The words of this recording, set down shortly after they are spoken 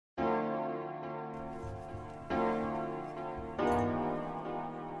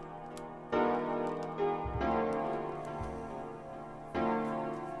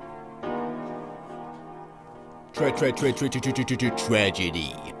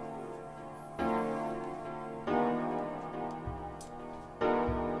Tragedy.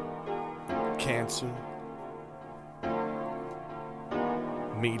 Cancer,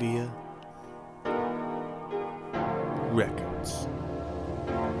 media, records.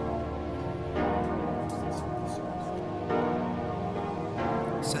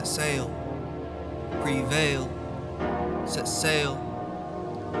 Set sail, prevail. Set sail,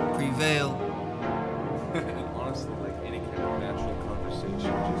 prevail. Honestly, like any kind of natural conversation,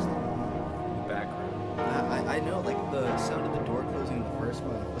 just in the background. I know, like the sound of the door closing in the first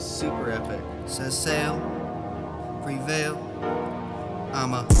one was super epic. Set sail, prevail.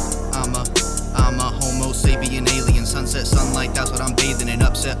 I'm a homo sapien alien. Sunset sunlight, that's what I'm bathing in.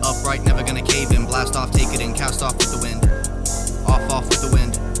 Upset, upright, never gonna cave in. Blast off, take it in, cast off with the wind. Off with the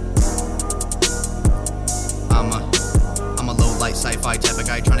wind. I'm a low light sci-fi type of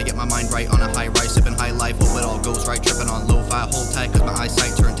guy trying to get my mind right on a high rise, sipping high life. Hope it all goes right, tripping on lo-fi. Hold tight cause my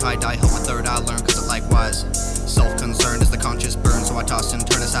eyesight turn tie-dye. Help my third eye learn cause it likewise. Self-concerned as the conscious burn, so I toss and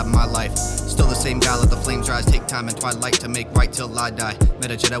turn aside my life. Still the same guy, let the flames rise. Take time and twilight to make right till I die.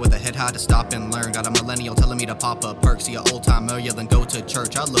 Met a Jedi with a head high to stop and learn. Got a millennial telling me to pop a perk. See a old timer yelling go to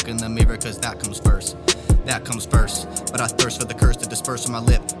church. I look in the mirror cause that comes first. That comes first, but I thirst for the curse to disperse from my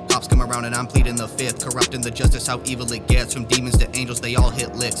lip. Cops come around and I'm pleading the fifth, corrupting the justice, how evil it gets. From demons to angels, they all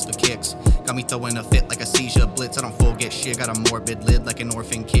hit licks. The kicks got me throwing a fit like a seizure blitz. I don't forget shit, got a morbid lid like an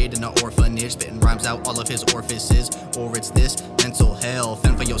orphan kid in an orphanage, spitting rhymes out all of his orifices. Or it's this mental hell,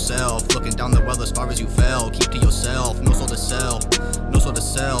 fend for yourself. Looking down the well as far as you fell. Keep to yourself, no soul to sell, no soul to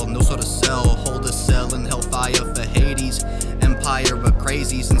sell, no soul to sell. Hold a cell in hellfire for Hades. Empire of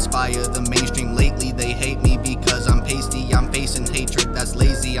crazies inspire the mainstream lately. They hate me because I'm pasty. I'm facing hatred that's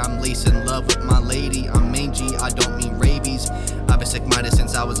lazy. I'm lacing love with my lady. I'm mangy, I don't mean rabies. I've been sick-minded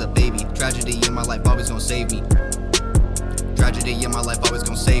since I was a baby. Tragedy in my life always gonna save me. Tragedy in my life always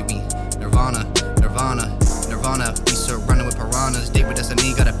gonna save me. Nirvana. We surrounded with piranhas. Date with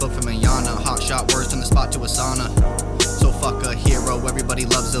destiny, got a book from Ayana. Hot shot words, turn the spot to a sauna. So fuck a hero, everybody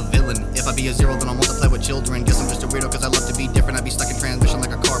loves a villain. If I be a zero, then I'll multiply with children. Guess I'm just a weirdo cause I love to be different. I be stuck in transmission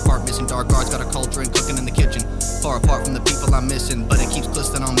like a car part, missing dark arts. Got a culture and cooking in the kitchen. Far apart from the people I'm missing, but it keeps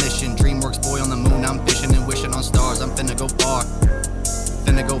glistening on mission. Dreamworks boy on the moon, I'm fishing and wishing on stars. I'm finna go far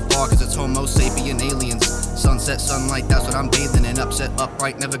cause it's homo sapien aliens. Sunset sunlight, that's what I'm bathing in. Upset,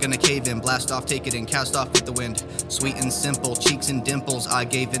 upright, never gonna cave in. Blast off, take it in, cast off with the wind. Sweet and simple, cheeks and dimples. I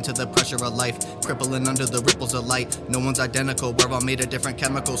gave into the pressure of life, crippling under the ripples of light. No one's identical, we're all made of different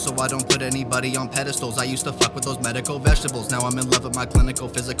chemicals, so I don't put anybody on pedestals. I used to fuck with those medical vegetables. Now I'm in love with my clinical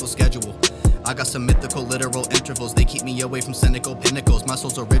physical schedule. I got some mythical literal intervals. They keep me away from cynical pinnacles. My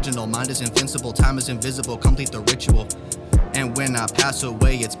soul's original, mind is invincible. Time is invisible, complete the ritual. And when I pass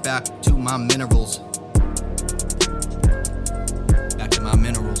away, it's back to my minerals. Back to my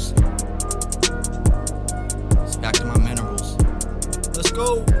minerals. It's back to my minerals. Let's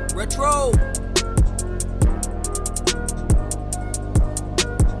go, retro!